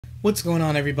What's going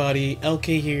on, everybody?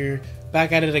 LK here,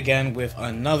 back at it again with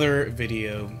another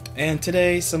video, and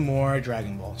today some more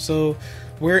Dragon Ball. So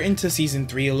we're into season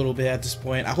 3 a little bit at this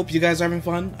point. I hope you guys are having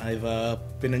fun. I've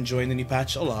been enjoying the new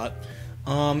patch a lot.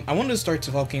 I wanted to start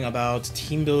talking about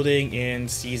team building in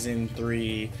season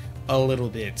 3 a little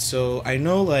bit. So I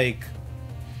know,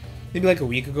 maybe like a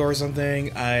week ago or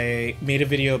something, I made a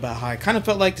video about how I kind of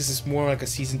felt like this is more like a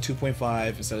season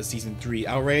 2.5 instead of season 3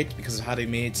 outright because of how they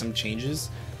made some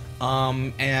changes.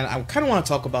 And I kind of want to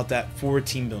talk about that for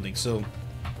team building. So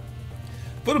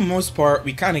for the most part,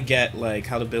 we kind of get like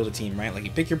how to build a team, right? Like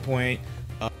you pick your point.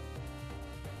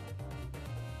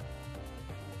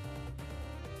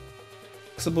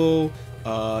 Flexible.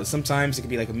 Sometimes it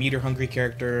could be like a meter hungry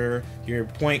character. Your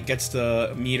point gets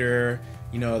the meter.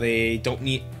 You know, they don't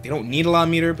need a lot of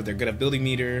meter, but they're good at building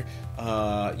meter.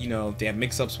 You know, they have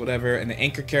mix-ups, whatever. And the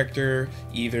anchor character,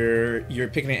 either you're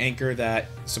picking an anchor that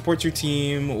supports your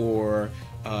team, or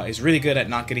is really good at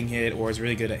not getting hit, or is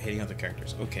really good at hitting other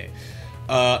characters. Okay.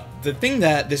 The thing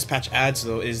that this patch adds,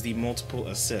 though, is the multiple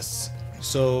assists.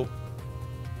 So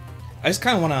I just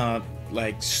kind of want to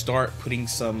like start putting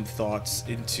some thoughts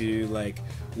into like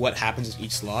what happens with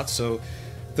each slot. So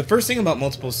the first thing about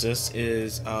multiple assists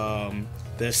is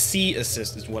the C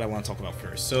assist is what I want to talk about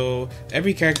first. So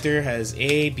every character has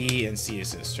A, B, and C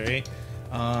assist, right?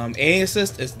 A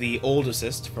assist is the old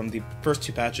assist from the first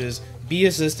two patches. B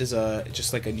assist is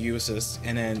just like a new assist,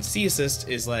 and then C assist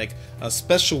is like a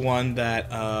special one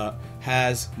that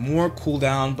has more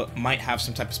cooldown but might have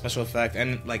some type of special effect,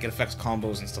 and like it affects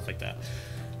combos and stuff like that.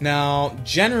 Now,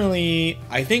 generally,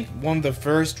 I think one of the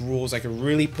first rules I could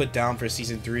really put down for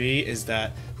Season 3 is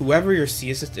that whoever your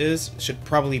C assist is should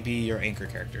probably be your anchor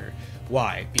character.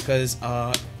 Why? Because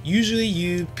usually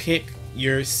you pick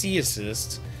your C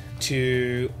assist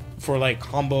for like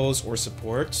combos or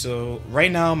support. So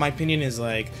right now, my opinion is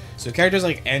like, so characters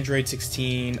like Android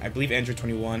 16, I believe Android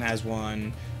 21 has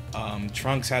one,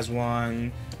 Trunks has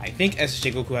one, I think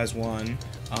SJ Goku has one.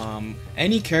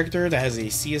 Any character that has a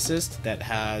C assist that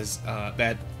has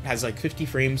like 50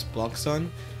 frames block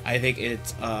stun, I think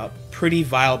it's a pretty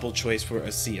viable choice for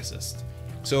a C assist.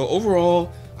 So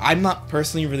overall, I'm not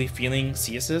personally really feeling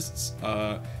C assists.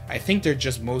 I think they're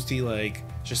just mostly like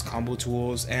just combo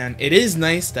tools, and it is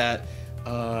nice that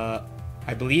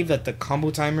I believe that the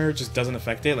combo timer just doesn't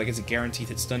affect it. Like it's a guaranteed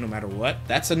hit stun no matter what.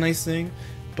 That's a nice thing,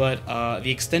 but the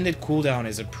extended cooldown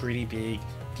is a pretty big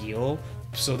deal.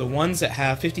 So the ones that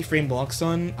have 50 frame block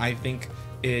stun, I think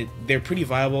they're pretty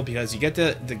viable because you get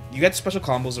you get special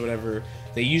combos or whatever.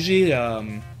 They usually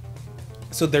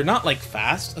so they're not like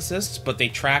fast assists, but they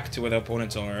track to where the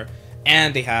opponents are,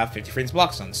 and they have 50 frames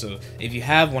block stun. So if you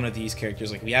have one of these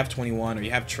characters, like we have 21, or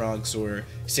you have Trunks, or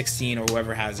 16, or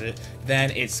whoever has it,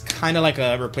 then it's kind of like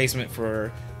a replacement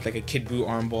for like a Kid Buu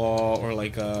arm ball, or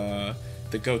like the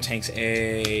Go Tanks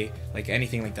A, like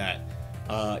anything like that.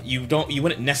 You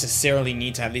wouldn't necessarily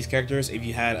need to have these characters if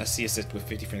you had a C assist with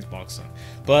 50 frames block stun.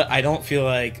 But I don't feel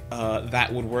like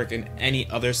that would work in any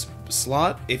other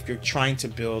slot if you're trying to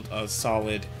build a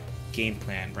solid game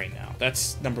plan right now.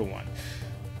 That's number one.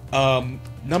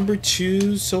 Number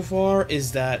two so far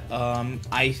is that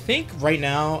I think right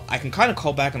now I can kind of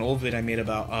call back an old vid I made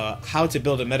about how to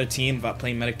build a meta team about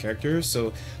playing meta characters.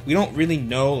 So we don't really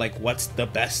know like what's the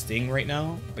best thing right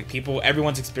now. Like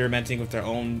everyone's experimenting with their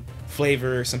own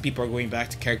flavor. Some people are going back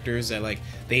to characters that like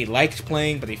they liked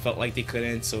playing but they felt like they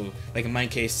couldn't. So like in my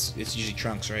case, it's usually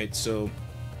Trunks, right? So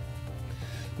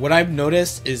what I've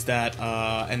noticed is that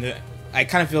I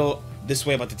kind of feel this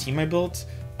way about the team I built.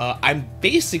 I'm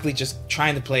basically just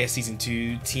trying to play a Season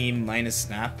 2 team minus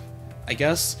Snap, I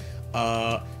guess.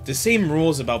 The same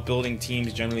rules about building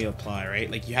teams generally apply,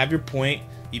 right? Like, you have your point,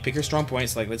 you pick your strong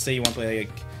points, like, let's say you want to play, like,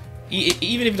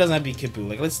 even if it doesn't have to be Kid Buu,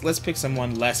 like, let's pick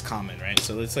someone less common, right?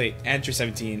 So let's say Android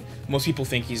 17, most people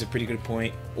think he's a pretty good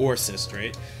point or assist,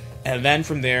 right? And then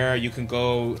from there, you can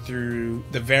go through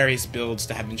the various builds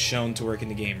that have been shown to work in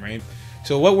the game, right?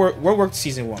 So what worked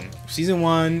Season 1? Season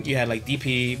 1, you had, like,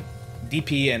 DP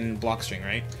and block string,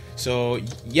 right? So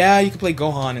yeah, you can play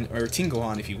Gohan or Teen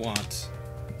Gohan if you want,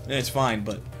 and it's fine.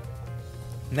 But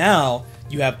now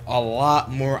you have a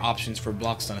lot more options for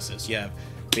block stun assists. You have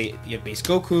base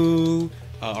Goku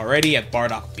already at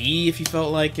Bardock B if you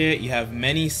felt like it. You have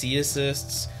many C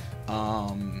assists.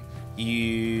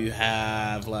 You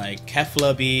have like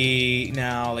Kefla B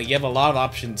now. Like you have a lot of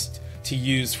options to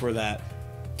use for that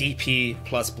DP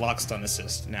plus block stun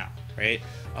assist now, right?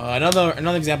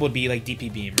 Another example would be like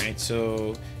DP Beam, right?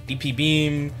 So DP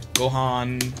Beam,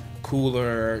 Gohan,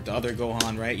 Cooler, the other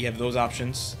Gohan, right? You have those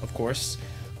options, of course.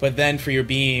 But then for your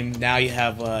Beam, now you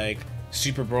have like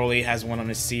Super Broly has one on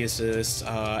his C assist,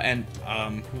 and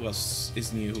who else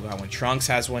is new? Who got one? Trunks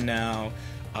has one now.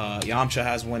 Yamcha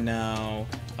has one now.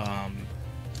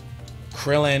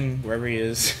 Krillin, wherever he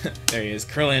is, there he is.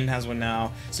 Krillin has one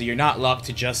now. So you're not locked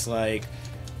to just like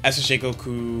SSJ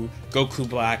Goku, Goku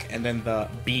Black, and then the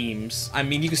beams. I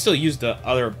mean, you can still use the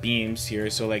other beams here.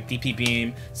 So like DP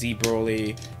Beam, Z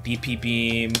Broly, BP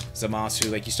Beam,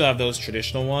 Zamasu. Like you still have those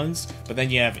traditional ones, but then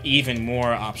you have even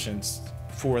more options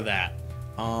for that.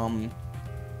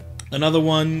 Another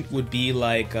one would be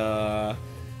like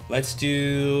let's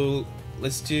do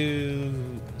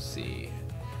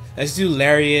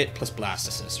Lariat plus Blast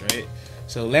Assist, right?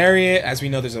 So Lariat, as we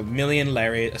know, there's a million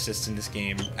Lariat assists in this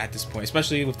game at this point,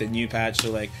 especially with the new patch.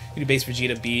 So like, base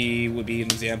Vegeta B would be an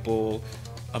example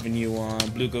of a new one.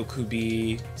 Blue Goku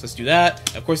B. So let's do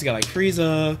that. Of course, you got like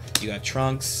Frieza. You got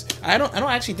Trunks. I don't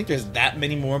actually think there's that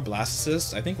many more Blast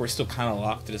Assists. I think we're still kind of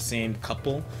locked to the same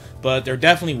couple, but there are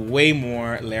definitely way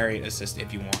more Lariat assists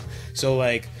if you want. So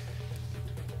like,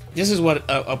 this is what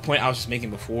a point I was just making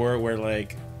before, where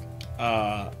like,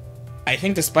 I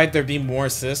think despite there being more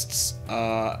assists,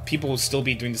 people will still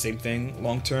be doing the same thing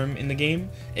long term in the game.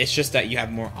 It's just that you have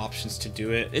more options to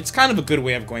do it. It's kind of a good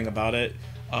way of going about it,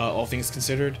 all things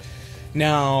considered.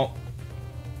 Now,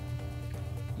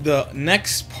 the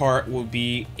next part will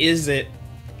be, is it,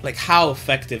 like, how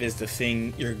effective is the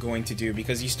thing you're going to do?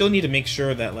 Because you still need to make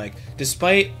sure that, like,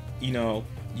 despite, you know,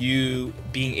 you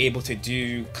being able to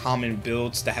do common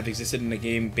builds that have existed in the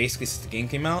game basically since the game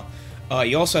came out,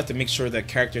 you also have to make sure that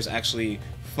characters actually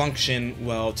function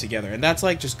well together, and that's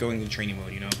like just going into training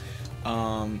mode, you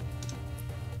know.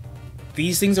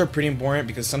 These things are pretty important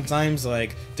because sometimes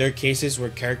like there are cases where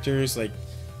characters, like,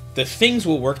 the things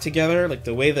will work together, like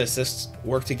the way the assists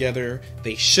work together,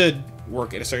 they should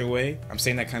work in a certain way. I'm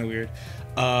saying that kind of weird,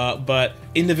 but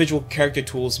individual character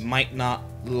tools might not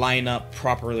line up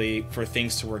properly for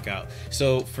things to work out.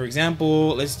 So for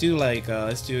example, let's do like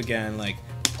again like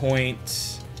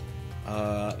point,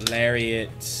 Lariat,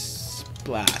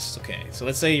 Blast. Okay, so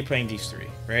let's say you're playing these three,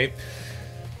 right?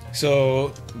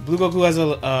 So Blue Goku has a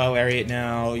Lariat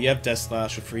now. You have Death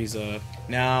Slash with Frieza.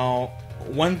 Now,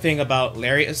 one thing about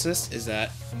Lariat Assist is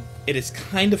that it is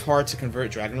kind of hard to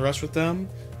convert Dragon Rush with them.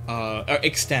 Or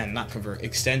extend, not convert,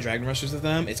 extend Dragon Rushes with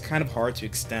them. It's kind of hard to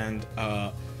extend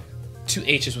 2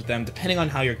 H's with them, depending on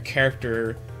how your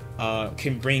character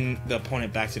can bring the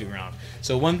opponent back to the ground.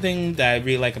 So one thing that I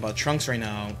really like about Trunks right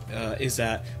now is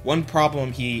that one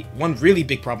really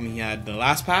big problem he had in the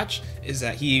last patch is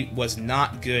that he was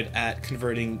not good at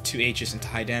converting 2 H's into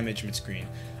high damage mid-screen.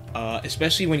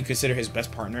 Especially when you consider his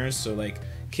best partners. So like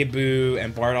Kid Buu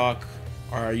and Bardock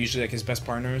are usually like his best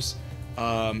partners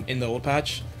in the old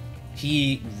patch.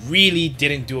 He really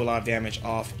didn't do a lot of damage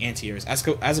off anti-airs,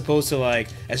 as opposed to like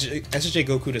SSJ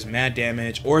Goku does mad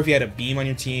damage, or if you had a beam on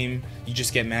your team, you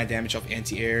just get mad damage off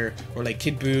anti-air, or like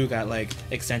Kid Buu got like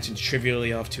extensions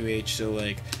trivially off 2H, so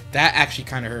like that actually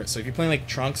kind of hurts. So if you're playing like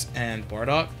Trunks and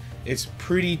Bardock, it's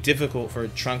pretty difficult for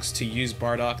Trunks to use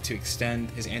Bardock to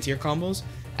extend his anti-air combos,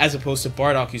 as opposed to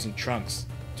Bardock using Trunks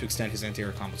to extend his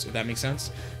anti-air combos, if that makes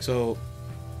sense. So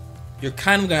you're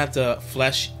kind of gonna have to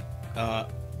flesh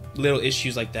little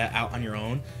issues like that out on your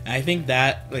own, and I think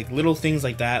that like little things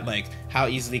like that, like how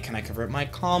easily can I convert my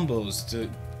combos,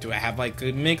 do I have like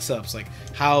good mix-ups, like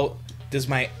how does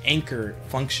my anchor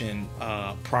function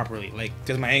properly, like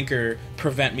does my anchor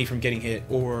prevent me from getting hit,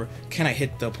 or can I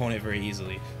hit the opponent very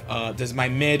easily, does my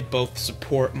mid both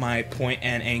support my point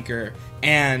and anchor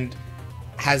and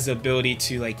has the ability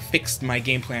to like fix my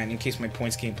game plan in case my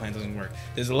points game plan doesn't work.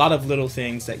 There's a lot of little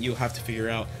things that you'll have to figure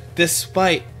out,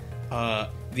 despite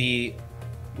the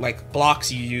like blocks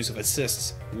you use of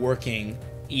assists working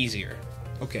easier.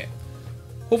 Okay,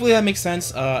 hopefully that makes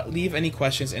sense. Leave any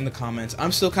questions in the comments.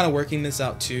 I'm still kind of working this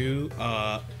out too.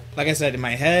 Like I said, in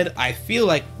my head, I feel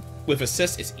like with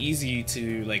assists it's easy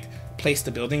to like place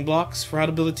the building blocks for how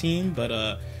to build a team,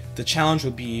 but the challenge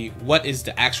would be what is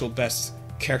the actual best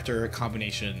character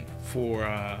combination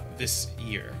for this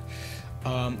year.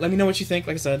 Let me know what you think.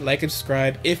 Like I said, like and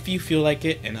subscribe if you feel like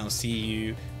it, and I'll see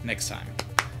you next time.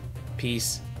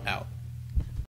 Peace out.